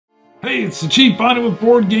Hey, it's the Chief Bonding with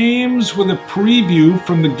Board Games with a preview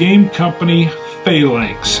from the game company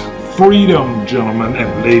PHALANX. Freedom, gentlemen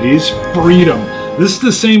and ladies, freedom. This is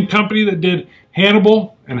the same company that did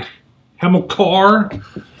Hannibal and Hamilcar.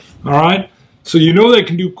 All right, so you know they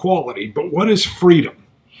can do quality, but what is freedom?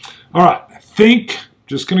 All right, think,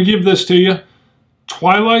 just going to give this to you,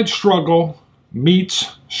 Twilight Struggle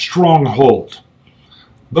meets Stronghold,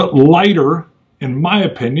 but lighter, in my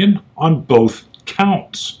opinion, on both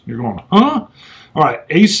counts. You're going, huh? All right,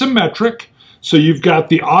 asymmetric. So you've got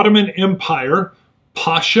the Ottoman Empire.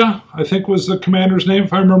 Pasha, I think was the commander's name,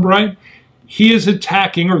 if I remember right. He is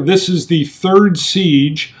attacking, or this is the third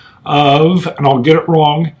siege of, and I'll get it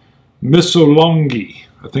wrong, Messolonghi.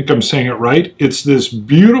 I think I'm saying it right. It's this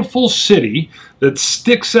beautiful city that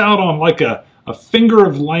sticks out on like a finger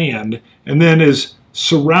of land and then is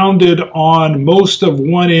surrounded on most of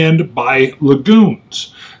one end by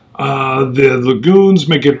lagoons. The lagoons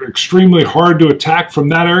make it extremely hard to attack from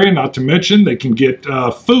that area, not to mention they can get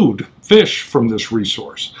food, fish from this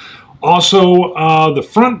resource. Also, the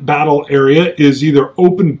front battle area is either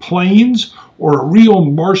open plains or a real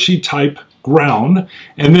marshy type ground.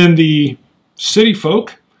 And then the city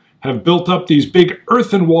folk have built up these big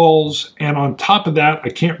earthen walls, and on top of that, I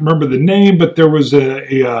can't remember the name, but there was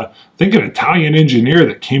I think an Italian engineer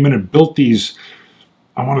that came in and built these,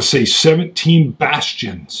 I want to say 17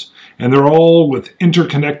 bastions, and they're all with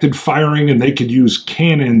interconnected firing, and they could use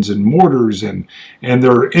cannons and mortars, and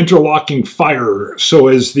they're interlocking fire, so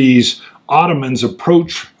as these Ottomans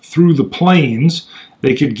approach through the plains,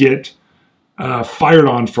 they could get fired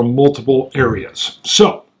on from multiple areas.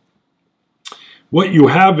 So what you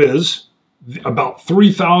have is about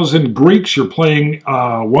 3,000 Greeks. You're playing,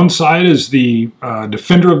 one side is the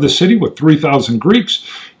defender of the city with 3,000 Greeks.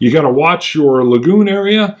 You got to watch your lagoon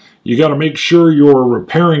area. You got to make sure you're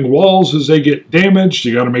repairing walls as they get damaged.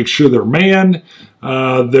 You got to make sure they're manned.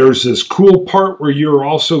 There's this cool part where you're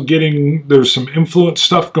also getting, there's some influence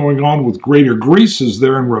stuff going on with Greater Greece as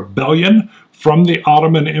they're in rebellion from the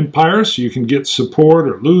Ottoman Empire, so you can get support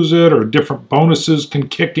or lose it, or different bonuses can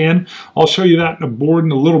kick in. I'll show you that in a board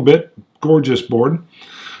in a little bit. Gorgeous board.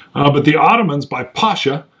 But the Ottomans by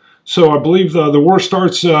Pasha, so I believe the war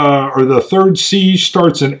starts, or the third siege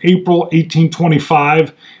starts in April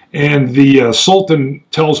 1825, and the Sultan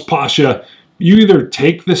tells Pasha, you either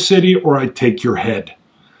take the city or I take your head.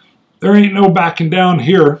 There ain't no backing down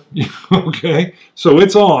here. Okay, so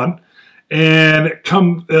it's on. And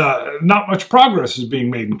not much progress is being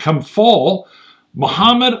made. And come fall,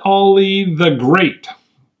 Muhammad Ali the Great,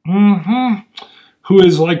 who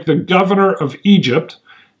is like the governor of Egypt,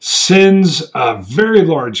 sends a very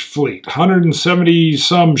large fleet, 170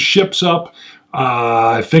 some ships up,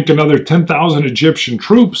 I think another 10,000 Egyptian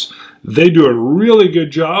troops. They do a really good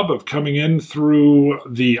job of coming in through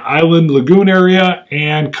the island lagoon area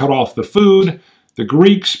and cut off the food. The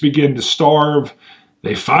Greeks begin to starve.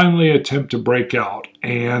 They finally attempt to break out,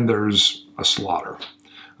 and there's a slaughter.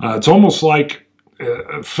 It's almost like,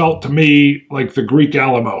 it felt to me like the Greek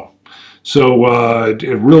Alamo. So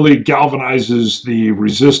it really galvanizes the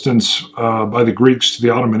resistance by the Greeks to the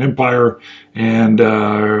Ottoman Empire, and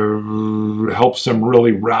helps them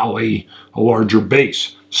really rally a larger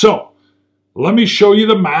base. So let me show you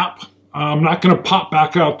the map. I'm not going to pop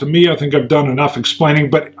back out to me. I think I've done enough explaining,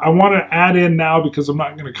 but I want to add in now, because I'm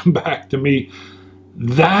not going to come back to me,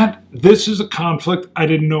 that this is a conflict I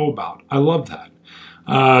didn't know about. I love that.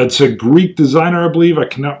 It's a Greek designer, I believe. I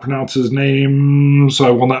cannot pronounce his name, so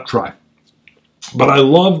I will not try. But I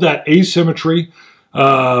love that asymmetry.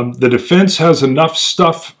 The defense has enough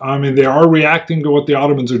stuff. I mean, they are reacting to what the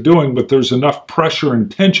Ottomans are doing, but there's enough pressure and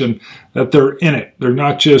tension that they're in it. They're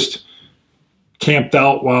not just camped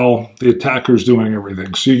out while the attacker's doing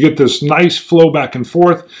everything. So you get this nice flow back and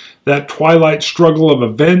forth, that twilight struggle of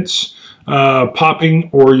events popping,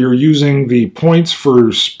 or you're using the points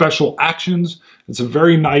for special actions. It's a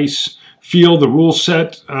very nice feel. The rule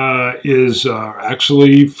set is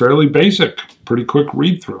actually fairly basic, pretty quick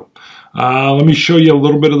read through. Let me show you a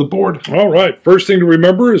little bit of the board. All right, first thing to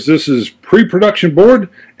remember is this is pre-production board.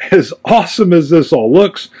 As awesome as this all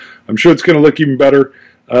looks, I'm sure it's going to look even better.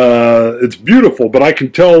 It's beautiful, but I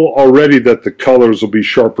can tell already that the colors will be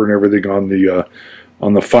sharper and everything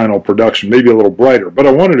on the final production, maybe a little brighter. But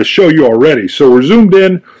I wanted to show you already. So we're zoomed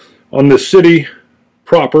in on the city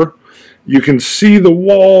proper. You can see the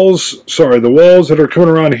walls, the walls that are coming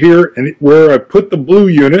around here, and where I put the blue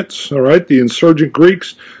units, all right, the insurgent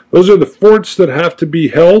Greeks, those are the forts that have to be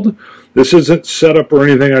held. This isn't set up or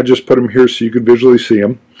anything, I just put them here so you can visually see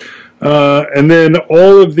them. And then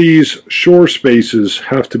all of these shore spaces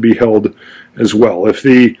have to be held as well. If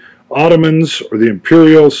the Ottomans or the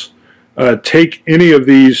imperials take any of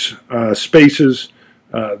these spaces,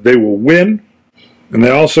 they will win. And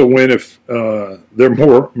they also win if their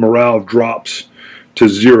morale drops to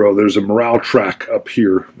 0. There's a morale track up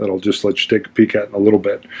here that I'll just let you take a peek at in a little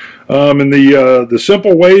bit. And the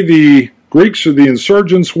simple way the Greeks or the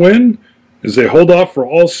insurgents win is they hold off for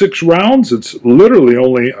all 6 rounds. It's literally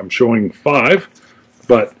only, I'm showing 5,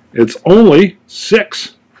 but it's only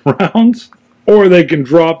 6 rounds. Or they can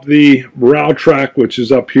drop the morale track, which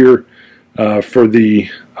is up here for the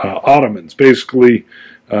Ottomans. Basically,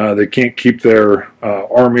 they can't keep their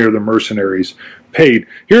army or the mercenaries paid.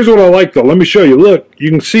 Here's what I like, though. Let me show you. Look, you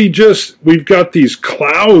can see we've got these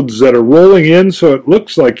clouds that are rolling in, so it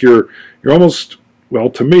looks like you're almost, well,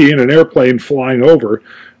 to me, in an airplane flying over.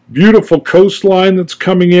 Beautiful coastline that's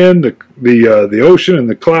coming in, the ocean and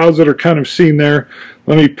the clouds that are kind of seen there.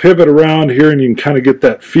 Let me pivot around here and you can kind of get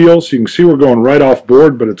that feel. So you can see we're going right off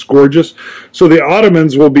board, but it's gorgeous. So the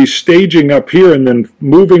Ottomans will be staging up here and then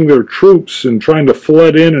moving their troops and trying to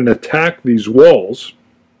flood in and attack these walls.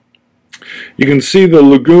 You can see the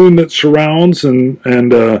lagoon that surrounds and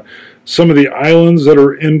some of the islands that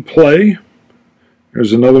are in play.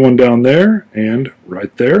 There's another one down there and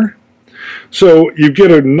right there. So you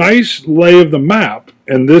get a nice lay of the map,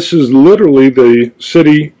 and this is literally the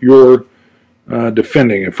city you're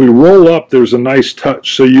defending. If we roll up, there's a nice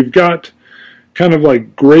touch. So you've got kind of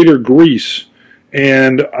like Greater Greece,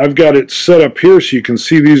 and I've got it set up here so you can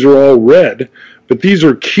see these are all red, but these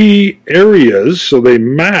are key areas, so they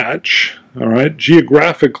match, all right?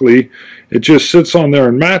 Geographically, it just sits on there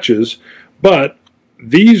and matches, but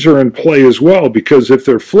these are in play as well, because if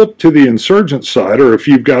they're flipped to the insurgent side, or if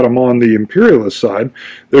you've got them on the imperialist side,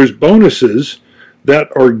 there's bonuses that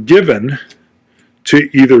are given to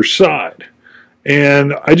either side.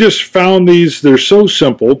 And I just found these, they're so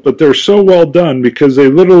simple, but they're so well done because they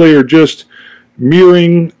literally are just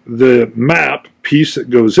mirroring the map piece that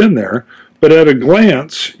goes in there. But at a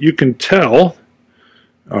glance, you can tell,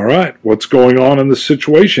 all right, what's going on in the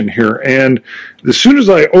situation here. And as soon as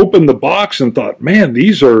I opened the box and thought, man,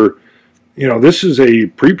 these are, you know, this is a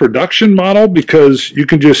pre-production model, because you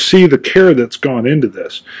can just see the care that's gone into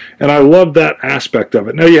this. And I love that aspect of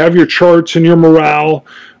it. Now you have your charts and your morale.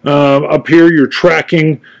 Up here, you're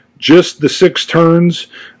tracking just the 6 turns.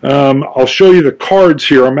 I'll show you the cards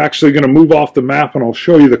here. I'm actually going to move off the map and I'll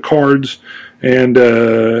show you the cards. And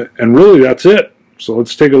really, that's it. So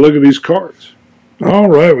let's take a look at these cards. All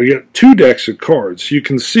right, we got 2 decks of cards. You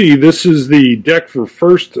can see this is the deck for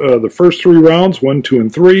the first 3 rounds, 1, 2,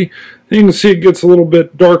 and 3. You can see it gets a little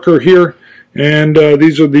bit darker here, and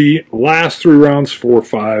these are the last 3 rounds, 4,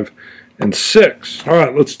 5, and 6. All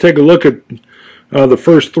right, let's take a look at the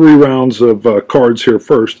first 3 rounds of cards here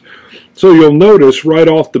first. So you'll notice right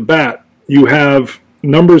off the bat, you have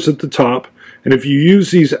numbers at the top, and if you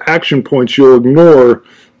use these action points, you'll ignore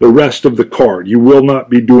the rest of the card. You will not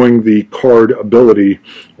be doing the card ability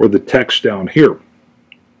or the text down here.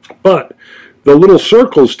 But the little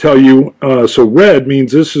circles tell you, so red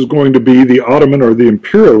means this is going to be the Ottoman or the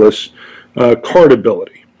imperialist card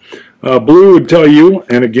ability. Blue would tell you,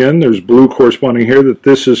 and again, there's blue corresponding here, that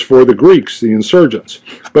this is for the Greeks, the insurgents.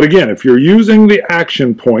 But again, if you're using the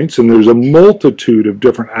action points, and there's a multitude of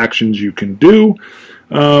different actions you can do,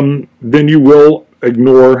 then you will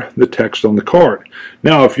ignore the text on the card.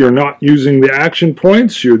 Now, if you're not using the action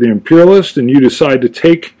points, you're the imperialist, and you decide to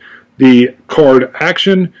take the card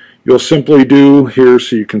action, you'll simply do here,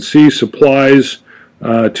 so you can see supplies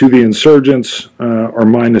to the insurgents are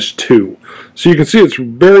 -2. So you can see it's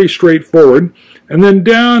very straightforward. And then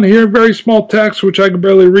down here, very small text, which I can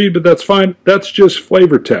barely read, but that's fine. That's just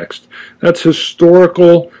flavor text. That's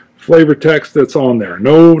historical flavor text that's on there.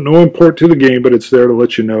 No import to the game, but it's there to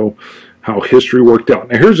let you know how history worked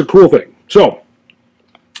out. Now here's a cool thing. So,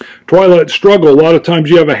 Twilight Struggle, a lot of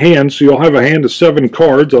times you have a hand, so you'll have a hand of 7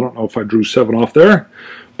 cards. I don't know if I drew 7 off there,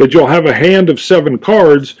 but you'll have a hand of 7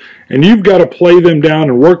 cards, and you've got to play them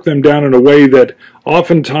down and work them down in a way that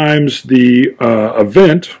oftentimes the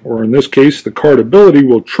event, or in this case the card ability,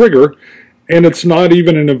 will trigger, and it's not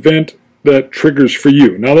even an event that triggers for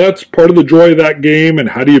you. Now that's part of the joy of that game, and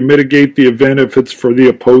how do you mitigate the event if it's for the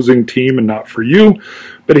opposing team and not for you.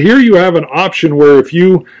 But here you have an option where if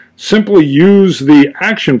you simply use the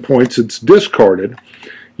action points, it's discarded.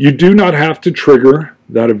 You do not have to trigger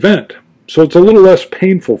that event. So it's a little less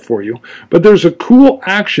painful for you. But there's a cool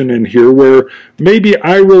action in here where maybe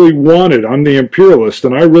I really wanted, I'm the imperialist,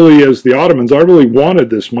 and I really, as the Ottomans, I really wanted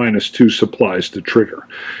this -2 supplies to trigger.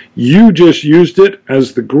 You just used it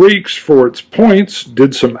as the Greeks for its points,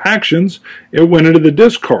 did some actions, it went into the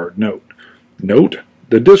discard note.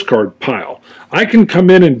 the discard pile. I can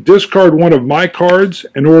come in and discard one of my cards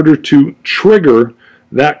in order to trigger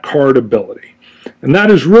that card ability. And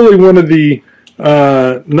that is really one of the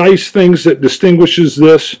nice things that distinguishes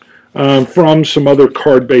this from some other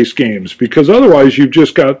card-based games, because otherwise you've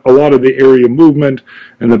just got a lot of the area movement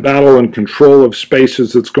and the battle and control of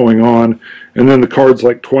spaces that's going on, and then the cards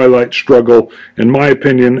like Twilight Struggle. In my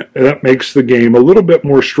opinion, that makes the game a little bit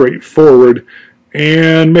more straightforward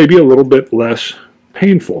and maybe a little bit less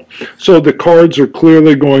painful. So the cards are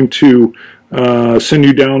clearly going to send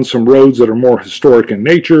you down some roads that are more historic in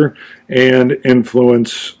nature and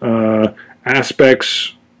influence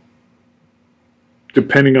aspects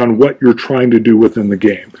depending on what you're trying to do within the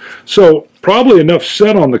game. So probably enough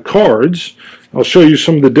said on the cards. I'll show you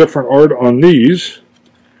some of the different art on these.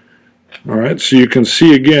 All right, so you can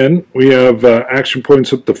see again, we have action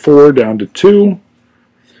points up to 4 down to 2.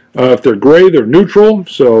 If they're gray, they're neutral,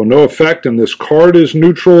 so no effect, and this card is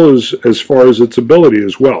neutral as far as its ability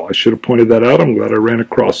as well. I should have pointed that out. I'm glad I ran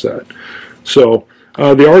across that. So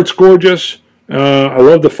the art's gorgeous. I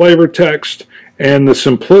love the flavor text and the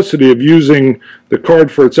simplicity of using the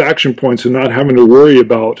card for its action points and not having to worry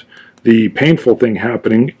about the painful thing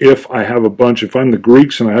happening if I'm the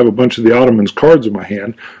Greeks and I have a bunch of the Ottomans' cards in my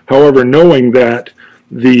hand. However, knowing that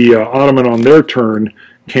the Ottoman on their turn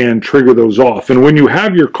can trigger those off. And when you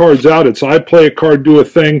have your cards out, it's I play a card, do a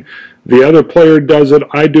thing, the other player does it,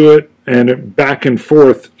 I do it, and back and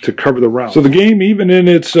forth to cover the round. So the game, even in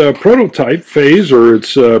its prototype phase or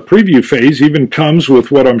its preview phase, even comes with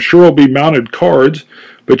what I'm sure will be mounted cards,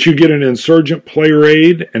 but you get an insurgent player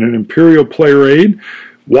aid and an imperial player aid,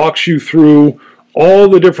 walks you through all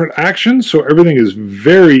the different actions, so everything is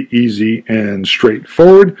very easy and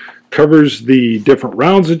straightforward, covers the different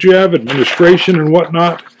rounds that you have, administration and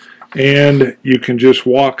whatnot, and you can just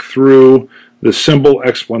walk through the symbol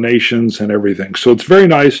explanations and everything. So it's very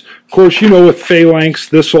nice. Of course, you know, with PHALANX,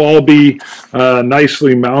 this will all be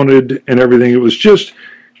nicely mounted and everything. It was just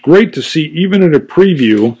great to see, even in a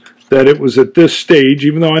preview, that it was at this stage,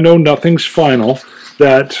 even though I know nothing's final,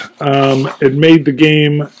 that it made the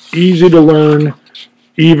game easy to learn,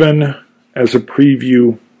 even as a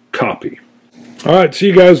preview copy. All right, see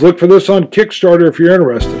you guys. Look for this on Kickstarter if you're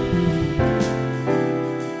interested.